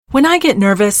When I get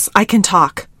nervous, I can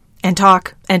talk and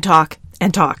talk and talk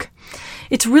and talk.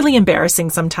 It's really embarrassing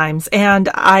sometimes, and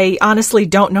I honestly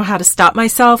don't know how to stop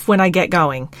myself when I get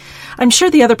going. I'm sure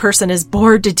the other person is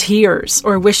bored to tears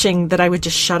or wishing that I would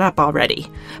just shut up already,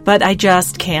 but I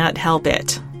just can't help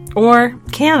it. Or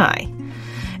can I?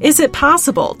 Is it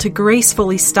possible to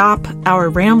gracefully stop our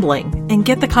rambling and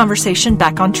get the conversation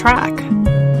back on track?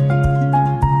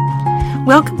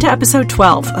 Welcome to episode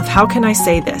 12 of How Can I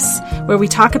Say This, where we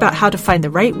talk about how to find the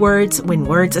right words when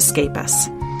words escape us.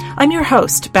 I'm your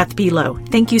host, Beth Belo.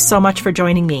 Thank you so much for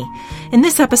joining me. In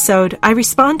this episode, I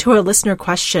respond to a listener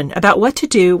question about what to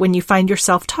do when you find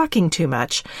yourself talking too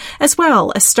much, as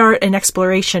well as start an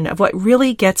exploration of what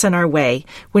really gets in our way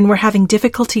when we're having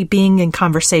difficulty being in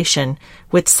conversation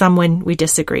with someone we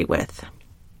disagree with.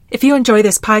 If you enjoy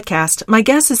this podcast, my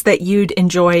guess is that you'd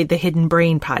enjoy the Hidden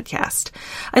Brain podcast.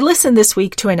 I listened this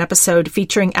week to an episode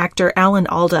featuring actor Alan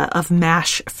Alda of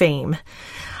MASH fame.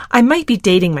 I might be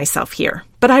dating myself here,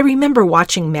 but I remember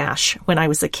watching MASH when I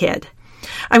was a kid.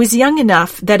 I was young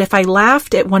enough that if I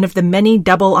laughed at one of the many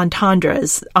double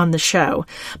entendres on the show,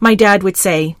 my dad would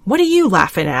say, "What are you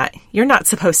laughing at? You're not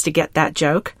supposed to get that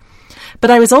joke." But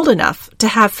I was old enough to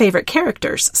have favorite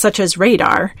characters, such as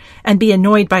Radar, and be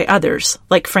annoyed by others,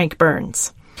 like Frank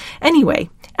Burns. Anyway,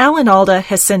 Alan Alda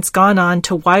has since gone on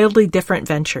to wildly different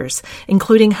ventures,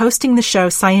 including hosting the show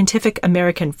Scientific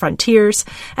American Frontiers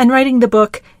and writing the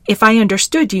book, If I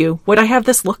Understood You, Would I Have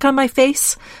This Look on My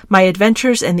Face? My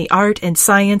Adventures in the Art and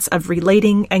Science of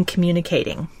Relating and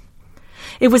Communicating.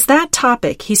 It was that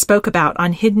topic he spoke about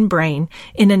on Hidden Brain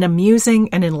in an amusing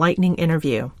and enlightening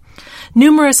interview.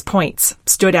 Numerous points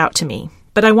stood out to me,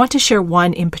 but I want to share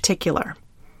one in particular.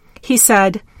 He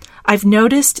said, "I've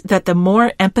noticed that the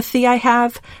more empathy I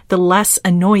have, the less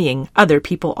annoying other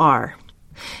people are."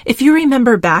 If you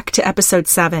remember back to episode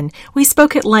 7, we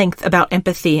spoke at length about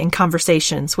empathy in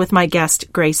conversations with my guest,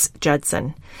 Grace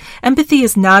Judson. Empathy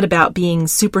is not about being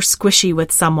super squishy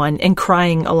with someone and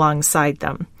crying alongside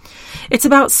them. It's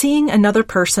about seeing another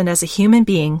person as a human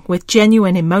being with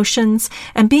genuine emotions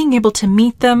and being able to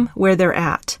meet them where they're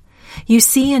at. You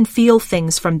see and feel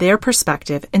things from their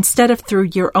perspective instead of through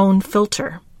your own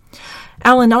filter.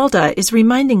 Alan Alda is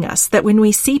reminding us that when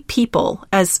we see people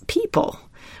as people,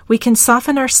 we can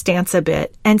soften our stance a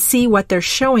bit and see what they're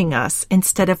showing us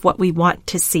instead of what we want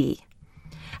to see.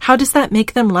 How does that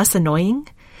make them less annoying?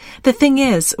 The thing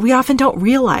is, we often don't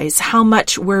realize how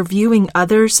much we're viewing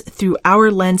others through our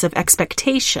lens of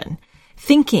expectation,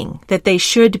 thinking that they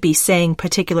should be saying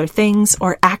particular things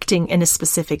or acting in a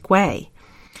specific way.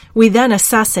 We then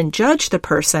assess and judge the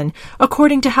person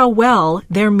according to how well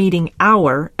they're meeting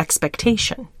our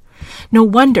expectation. No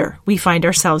wonder we find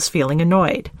ourselves feeling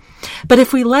annoyed. But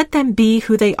if we let them be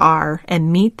who they are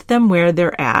and meet them where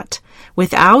they're at,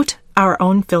 without our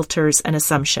own filters and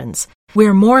assumptions,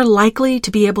 we're more likely to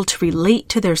be able to relate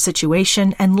to their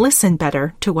situation and listen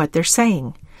better to what they're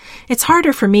saying. It's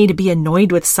harder for me to be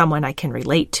annoyed with someone I can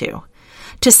relate to.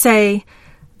 To say,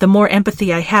 "The more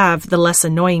empathy I have, the less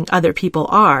annoying other people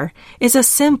are," is a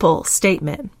simple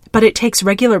statement, but it takes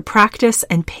regular practice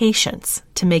and patience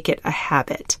to make it a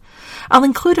habit. I'll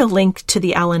include a link to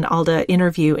the Alan Alda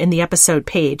interview in the episode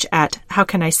page at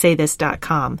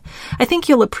howcanisaythis.com. I think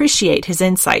you'll appreciate his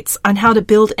insights on how to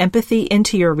build empathy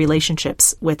into your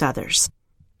relationships with others.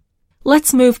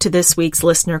 Let's move to this week's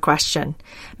listener question.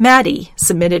 Maddie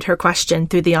submitted her question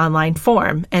through the online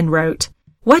form and wrote,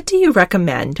 "What do you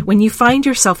recommend when you find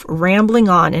yourself rambling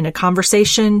on in a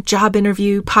conversation, job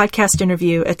interview, podcast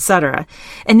interview, etc.,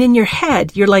 and in your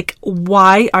head you're like,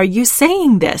 why are you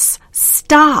saying this?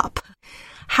 Stop!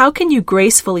 How can you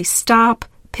gracefully stop,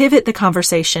 pivot the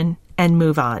conversation, and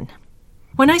move on?"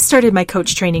 When I started my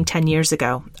coach training 10 years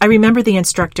ago, I remember the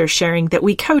instructor sharing that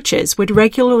we coaches would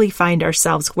regularly find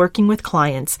ourselves working with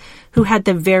clients who had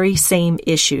the very same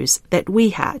issues that we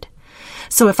had.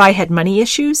 So if I had money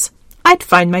issues, I'd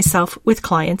find myself with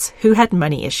clients who had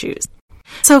money issues.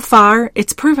 So far,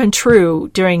 it's proven true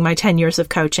during my 10 years of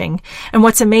coaching, and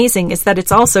what's amazing is that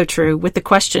it's also true with the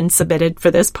questions submitted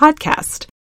for this podcast.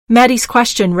 Maddie's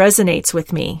question resonates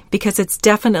with me because it's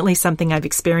definitely something I've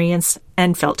experienced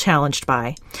and felt challenged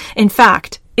by. In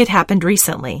fact, it happened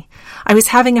recently. I was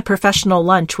having a professional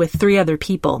lunch with 3 other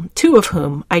people, 2 of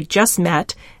whom I just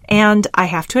met, and I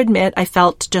have to admit I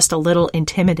felt just a little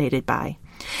intimidated by.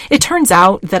 It turns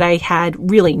out that I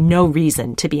had really no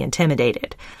reason to be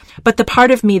intimidated, but the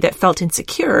part of me that felt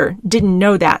insecure didn't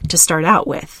know that to start out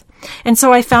with. And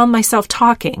so I found myself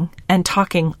talking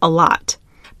a lot.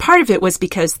 Part of it was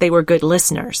because they were good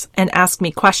listeners and asked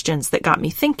me questions that got me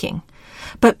thinking.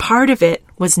 But part of it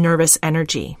was nervous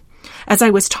energy. As I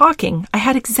was talking, I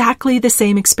had exactly the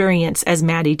same experience as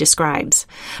Maddie describes.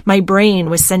 My brain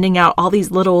was sending out all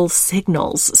these little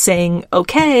signals saying,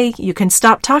 okay, you can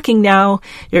stop talking now.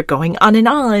 You're going on and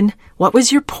on. What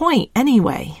was your point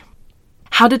anyway?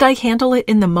 How did I handle it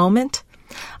in the moment?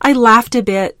 I laughed a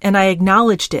bit and I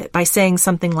acknowledged it by saying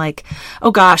something like,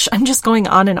 oh gosh, I'm just going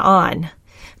on and on.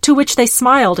 To which they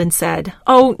smiled and said,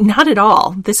 oh, not at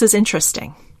all. This is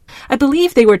interesting. I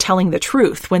believe they were telling the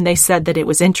truth when they said that it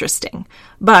was interesting.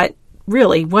 But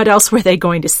really, what else were they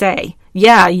going to say?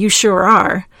 Yeah, you sure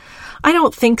are. I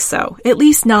don't think so, at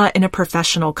least not in a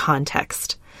professional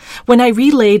context. When I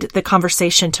relayed the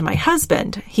conversation to my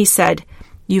husband, he said,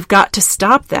 you've got to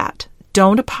stop that.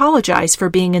 Don't apologize for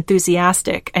being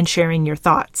enthusiastic and sharing your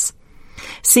thoughts.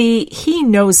 See, he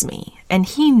knows me, and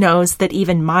he knows that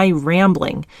even my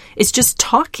rambling is just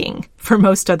talking for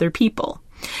most other people.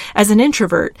 As an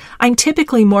introvert, I'm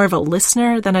typically more of a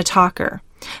listener than a talker.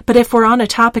 But if we're on a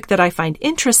topic that I find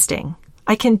interesting,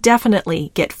 I can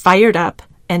definitely get fired up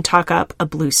and talk up a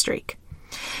blue streak.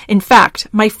 In fact,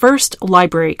 my first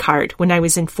library card when I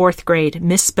was in 4th grade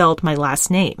misspelled my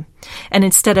last name. And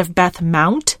instead of Beth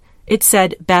Mount, it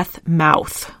said Beth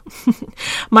Mouth.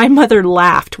 My mother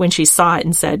laughed when she saw it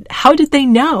and said, how did they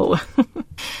know?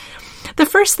 The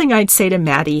first thing I'd say to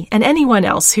Maddie and anyone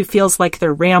else who feels like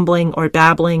they're rambling or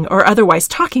babbling or otherwise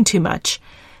talking too much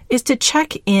is to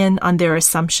check in on their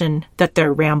assumption that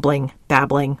they're rambling,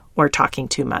 babbling, or talking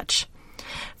too much.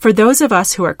 For those of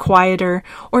us who are quieter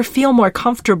or feel more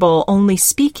comfortable only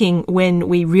speaking when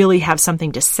we really have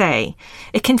something to say,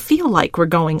 it can feel like we're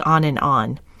going on and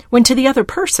on, when to the other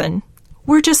person,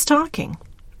 we're just talking.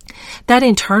 That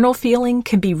internal feeling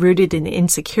can be rooted in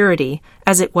insecurity,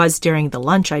 as it was during the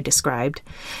lunch I described,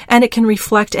 and it can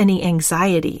reflect any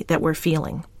anxiety that we're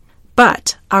feeling.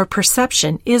 But our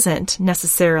perception isn't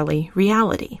necessarily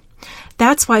reality.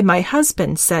 That's why my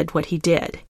husband said what he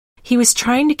did. He was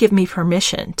trying to give me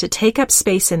permission to take up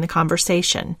space in the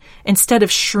conversation instead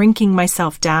of shrinking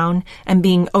myself down and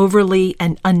being overly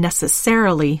and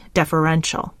unnecessarily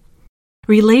deferential.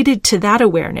 Related to that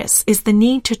awareness is the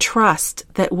need to trust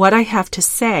that what I have to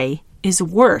say is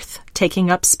worth taking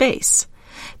up space.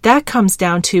 That comes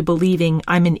down to believing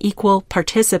I'm an equal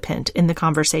participant in the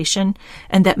conversation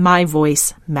and that my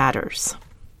voice matters.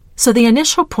 So the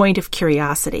initial point of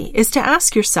curiosity is to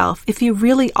ask yourself if you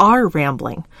really are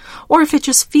rambling, or if it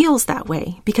just feels that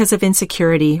way because of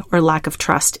insecurity or lack of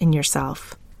trust in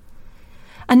yourself.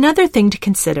 Another thing to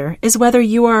consider is whether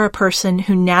you are a person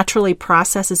who naturally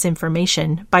processes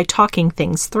information by talking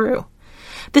things through.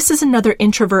 This is another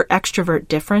introvert-extrovert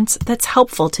difference that's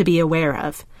helpful to be aware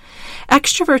of.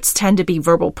 Extroverts tend to be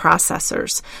verbal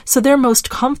processors, so they're most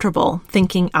comfortable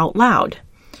thinking out loud.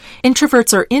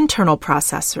 Introverts are internal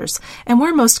processors, and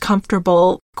we're most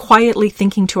comfortable quietly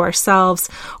thinking to ourselves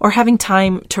or having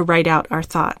time to write out our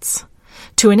thoughts.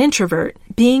 To an introvert,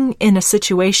 being in a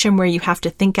situation where you have to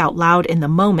think out loud in the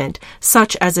moment,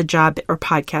 such as a job or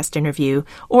podcast interview,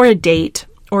 or a date,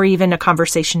 or even a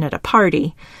conversation at a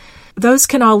party, those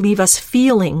can all leave us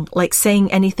feeling like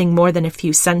saying anything more than a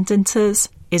few sentences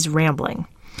is rambling.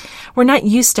 We're not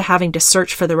used to having to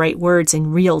search for the right words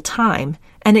in real time,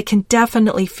 and it can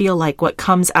definitely feel like what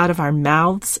comes out of our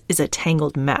mouths is a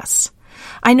tangled mess.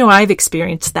 I know I've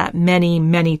experienced that many,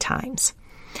 many times.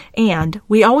 And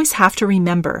we always have to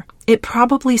remember, it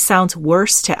probably sounds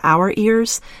worse to our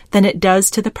ears than it does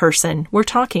to the person we're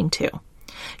talking to.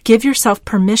 Give yourself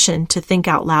permission to think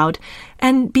out loud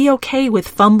and be okay with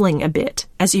fumbling a bit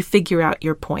as you figure out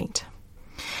your point.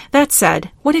 That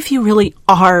said, what if you really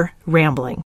are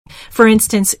rambling? For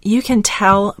instance, you can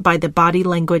tell by the body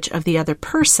language of the other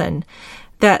person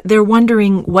that they're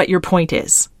wondering what your point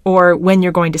is or when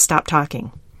you're going to stop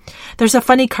talking. There's a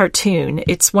funny cartoon.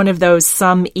 It's one of those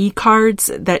some e-cards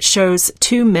that shows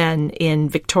two men in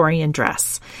Victorian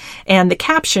dress. And the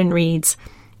caption reads,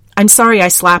 "I'm sorry I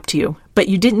slapped you, but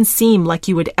you didn't seem like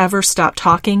you would ever stop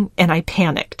talking, and I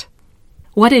panicked."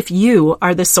 What if you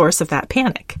are the source of that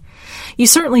panic? You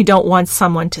certainly don't want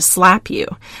someone to slap you,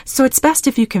 so it's best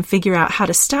if you can figure out how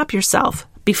to stop yourself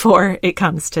before it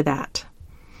comes to that.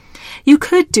 You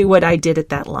could do what I did at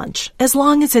that lunch, as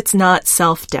long as it's not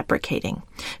self-deprecating.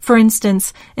 For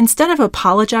instance, instead of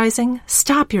apologizing,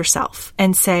 stop yourself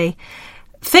and say,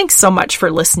 "Thanks so much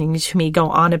for listening to me go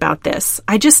on about this.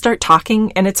 I just start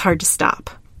talking and it's hard to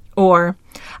stop." Or,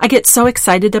 "I get so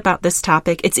excited about this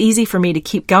topic, it's easy for me to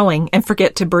keep going and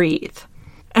forget to breathe."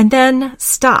 And then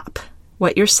stop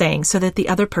what you're saying so that the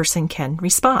other person can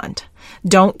respond.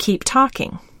 Don't keep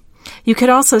talking. You could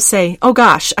also say, "Oh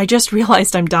gosh, I just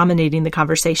realized I'm dominating the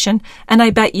conversation, and I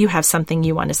bet you have something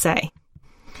you want to say."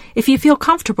 If you feel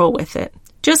comfortable with it,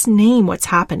 Just name what's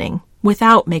happening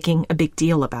without making a big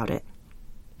deal about it.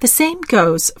 The same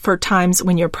goes for times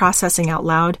when you're processing out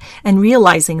loud and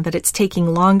realizing that it's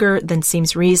taking longer than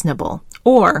seems reasonable,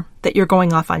 or that you're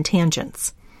going off on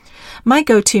tangents. My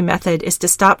go-to method is to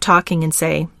stop talking and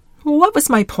say, "What was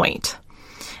my point?"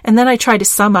 And then I try to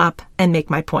sum up and make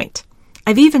my point.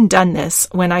 I've even done this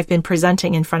when I've been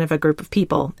presenting in front of a group of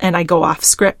people and I go off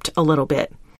script a little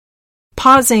bit.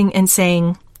 Pausing and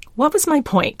saying, "What was my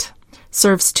point?"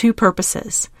 serves two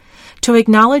purposes: to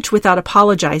acknowledge without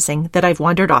apologizing that I've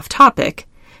wandered off topic,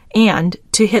 and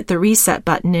to hit the reset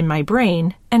button in my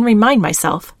brain and remind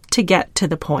myself to get to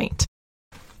the point.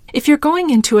 If you're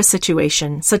going into a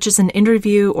situation, such as an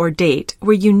interview or date,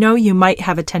 where you know you might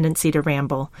have a tendency to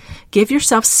ramble, give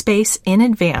yourself space in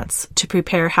advance to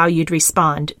prepare how you'd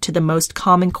respond to the most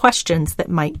common questions that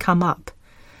might come up.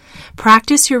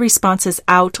 Practice your responses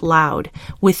out loud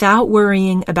without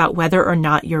worrying about whether or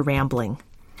not you're rambling.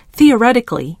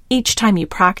 Theoretically, each time you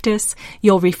practice,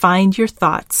 you'll refine your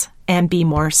thoughts and be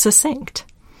more succinct.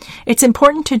 It's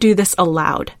important to do this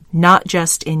aloud, not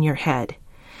just in your head.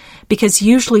 Because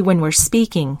usually when we're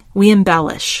speaking, we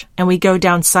embellish and we go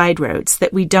down side roads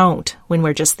that we don't when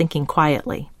we're just thinking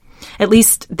quietly. At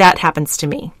least that happens to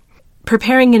me.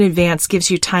 Preparing in advance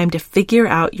gives you time to figure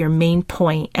out your main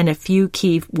point and a few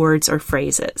key words or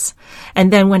phrases.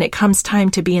 And then when it comes time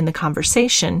to be in the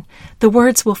conversation, the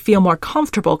words will feel more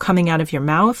comfortable coming out of your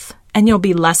mouth and you'll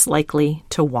be less likely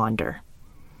to wander.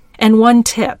 And one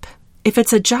tip, if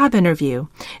it's a job interview,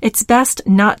 it's best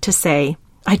not to say,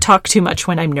 "I talk too much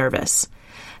when I'm nervous."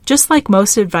 Just like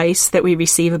most advice that we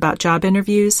receive about job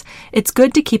interviews, it's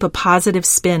good to keep a positive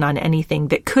spin on anything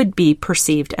that could be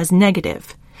perceived as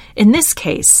negative. In this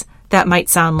case, that might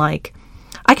sound like,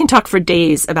 "I can talk for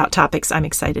days about topics I'm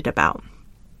excited about."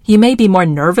 You may be more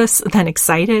nervous than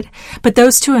excited, but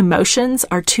those two emotions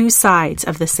are two sides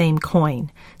of the same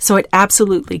coin, so it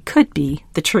absolutely could be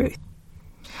the truth.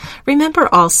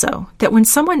 Remember also that when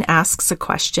someone asks a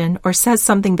question or says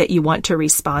something that you want to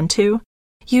respond to,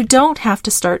 you don't have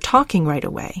to start talking right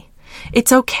away.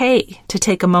 It's okay to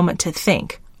take a moment to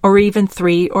think, or even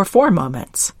 3 or 4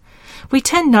 moments. We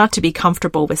tend not to be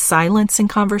comfortable with silence in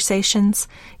conversations,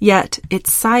 yet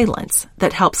it's silence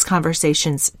that helps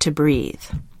conversations to breathe.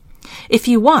 If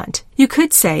you want, you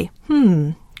could say,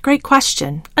 great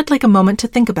question. I'd like a moment to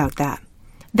think about that."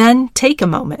 Then take a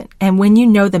moment, and when you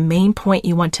know the main point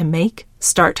you want to make,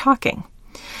 start talking.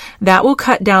 That will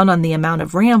cut down on the amount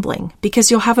of rambling because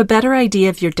you'll have a better idea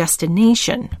of your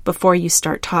destination before you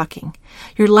start talking.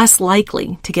 You're less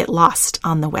likely to get lost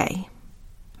on the way.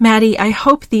 Maddie, I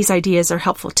hope these ideas are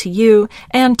helpful to you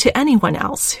and to anyone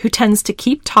else who tends to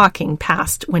keep talking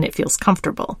past when it feels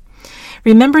comfortable.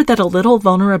 Remember that a little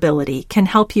vulnerability can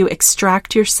help you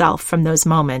extract yourself from those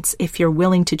moments if you're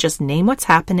willing to just name what's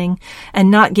happening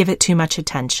and not give it too much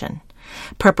attention.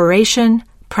 Preparation,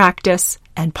 practice,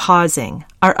 and pausing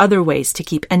are other ways to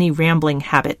keep any rambling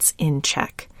habits in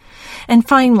check. And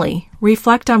finally,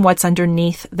 reflect on what's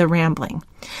underneath the rambling.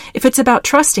 If it's about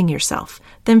trusting yourself,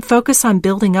 then focus on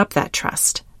building up that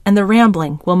trust, and the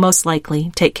rambling will most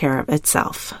likely take care of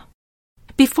itself.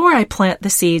 Before I plant the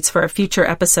seeds for a future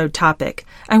episode topic,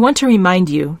 I want to remind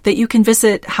you that you can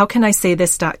visit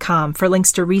howcanisaythis.com for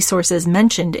links to resources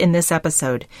mentioned in this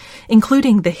episode,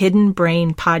 including the Hidden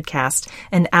Brain podcast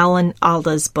and Alan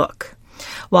Alda's book.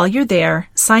 While you're there,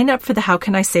 sign up for the How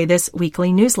Can I Say This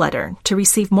weekly newsletter to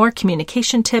receive more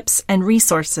communication tips and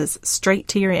resources straight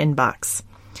to your inbox.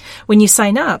 When you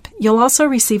sign up, you'll also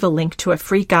receive a link to a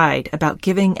free guide about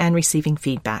giving and receiving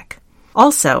feedback.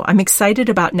 Also, I'm excited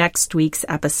about next week's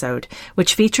episode,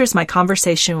 which features my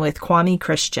conversation with Kwame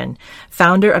Christian,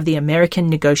 founder of the American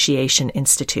Negotiation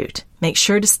Institute. Make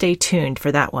sure to stay tuned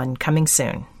for that one coming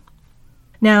soon.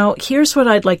 Now, here's what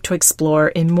I'd like to explore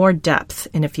in more depth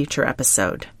in a future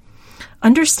episode.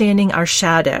 Understanding our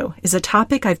shadow is a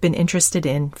topic I've been interested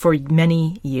in for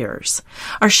many years.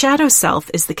 Our shadow self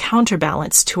is the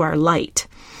counterbalance to our light.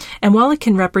 And while it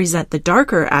can represent the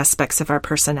darker aspects of our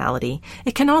personality,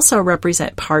 it can also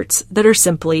represent parts that are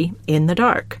simply in the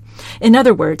dark. In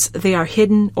other words, they are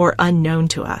hidden or unknown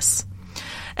to us.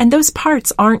 And those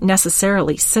parts aren't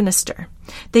necessarily sinister.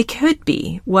 They could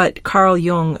be what Carl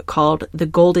Jung called the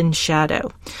golden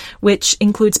shadow, which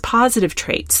includes positive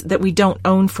traits that we don't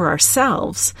own for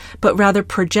ourselves, but rather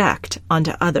project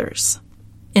onto others.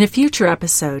 In a future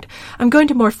episode, I'm going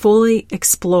to more fully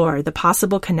explore the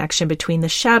possible connection between the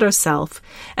shadow self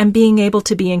and being able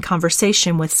to be in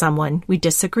conversation with someone we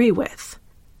disagree with.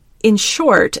 In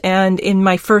short, and in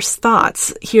my first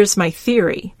thoughts, here's my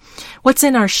theory. What's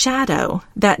in our shadow,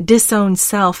 that disowned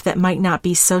self that might not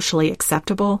be socially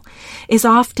acceptable, is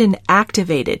often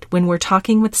activated when we're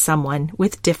talking with someone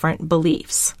with different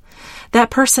beliefs. That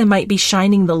person might be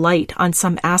shining the light on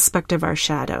some aspect of our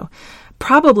shadow,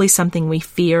 probably something we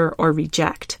fear or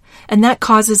reject, and that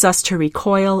causes us to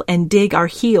recoil and dig our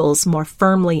heels more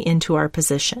firmly into our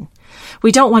position.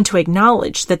 We don't want to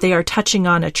acknowledge that they are touching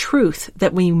on a truth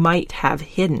that we might have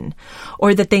hidden,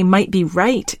 or that they might be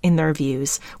right in their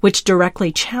views, which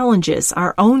directly challenges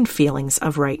our own feelings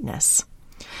of rightness.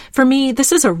 For me,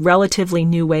 this is a relatively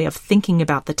new way of thinking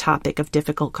about the topic of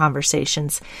difficult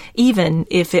conversations, even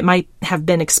if it might have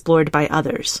been explored by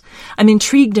others. I'm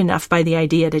intrigued enough by the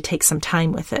idea to take some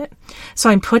time with it. So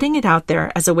I'm putting it out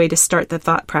there as a way to start the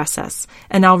thought process,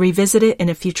 and I'll revisit it in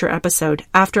a future episode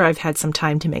after I've had some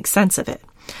time to make sense of it.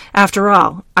 After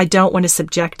all, I don't want to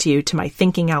subject you to my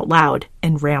thinking out loud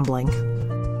and rambling.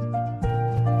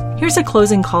 Here's a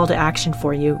closing call to action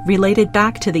for you, related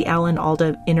back to the Alan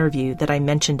Alda interview that I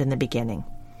mentioned in the beginning.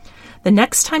 The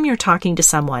next time you're talking to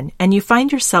someone and you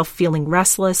find yourself feeling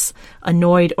restless,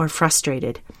 annoyed, or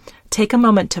frustrated, take a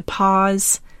moment to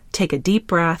pause, take a deep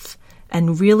breath,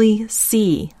 and really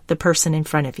see the person in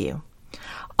front of you.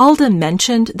 Alda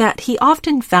mentioned that he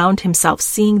often found himself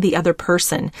seeing the other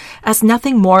person as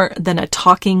nothing more than a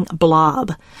talking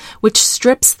blob, which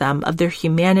strips them of their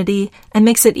humanity and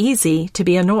makes it easy to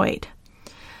be annoyed.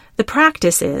 The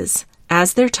practice is,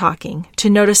 as they're talking,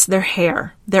 to notice their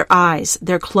hair, their eyes,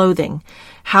 their clothing,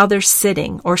 how they're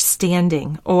sitting or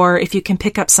standing, or if you can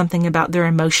pick up something about their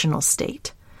emotional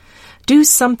state. Do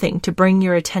something to bring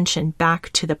your attention back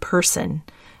to the person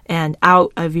and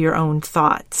out of your own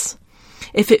thoughts.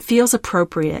 If it feels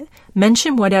appropriate,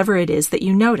 mention whatever it is that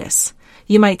you notice.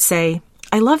 You might say,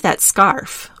 "I love that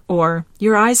scarf," or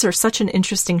 "Your eyes are such an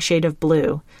interesting shade of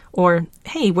blue," or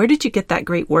 "Hey, where did you get that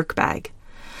great work bag?"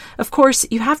 Of course,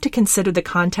 you have to consider the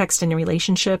context in a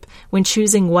relationship when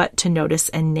choosing what to notice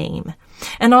and name.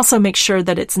 And also make sure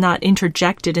that it's not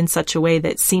interjected in such a way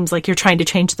that seems like you're trying to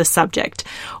change the subject,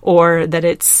 or that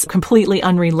it's completely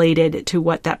unrelated to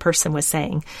what that person was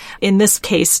saying. In this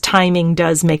case, timing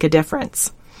does make a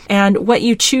difference. And what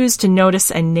you choose to notice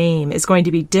and name is going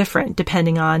to be different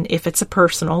depending on if it's a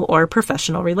personal or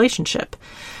professional relationship.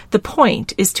 The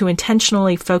point is to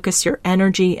intentionally focus your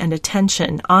energy and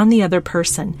attention on the other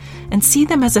person and see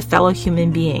them as a fellow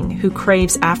human being who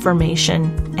craves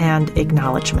affirmation and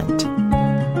acknowledgement.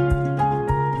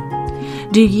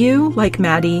 Do you, like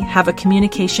Maddie, have a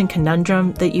communication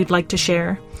conundrum that you'd like to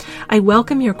share? I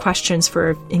welcome your questions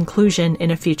for inclusion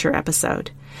in a future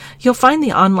episode. You'll find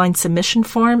the online submission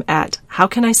form at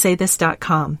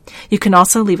howcanisaythis.com. You can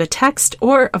also leave a text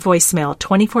or a voicemail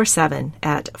 24/7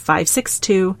 at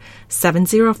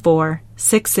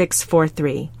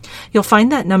 562-704-6643. You'll find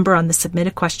that number on the Submit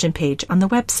a Question page on the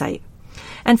website.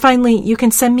 And finally, you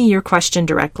can send me your question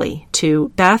directly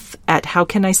to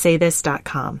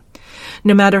beth@howcanisaythis.com.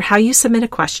 No matter how you submit a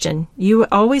question, you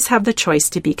always have the choice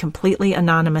to be completely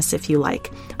anonymous if you like.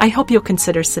 I hope you'll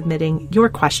consider submitting your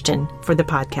question for the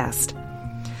podcast.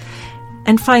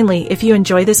 And finally, if you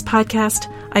enjoy this podcast,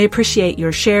 I appreciate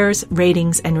your shares,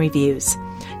 ratings, and reviews.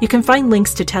 You can find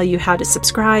links to tell you how to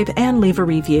subscribe and leave a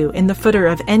review in the footer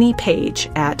of any page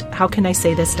at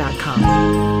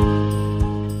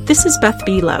howcanisaythis.com. This is Beth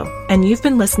Belo, and you've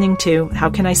been listening to How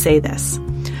Can I Say This?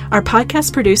 Our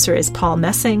podcast producer is Paul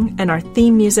Messing, and our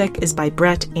theme music is by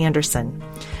Brett Anderson.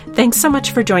 Thanks so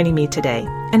much for joining me today,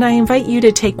 and I invite you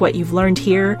to take what you've learned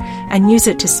here and use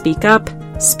it to speak up,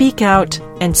 speak out,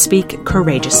 and speak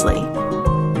courageously.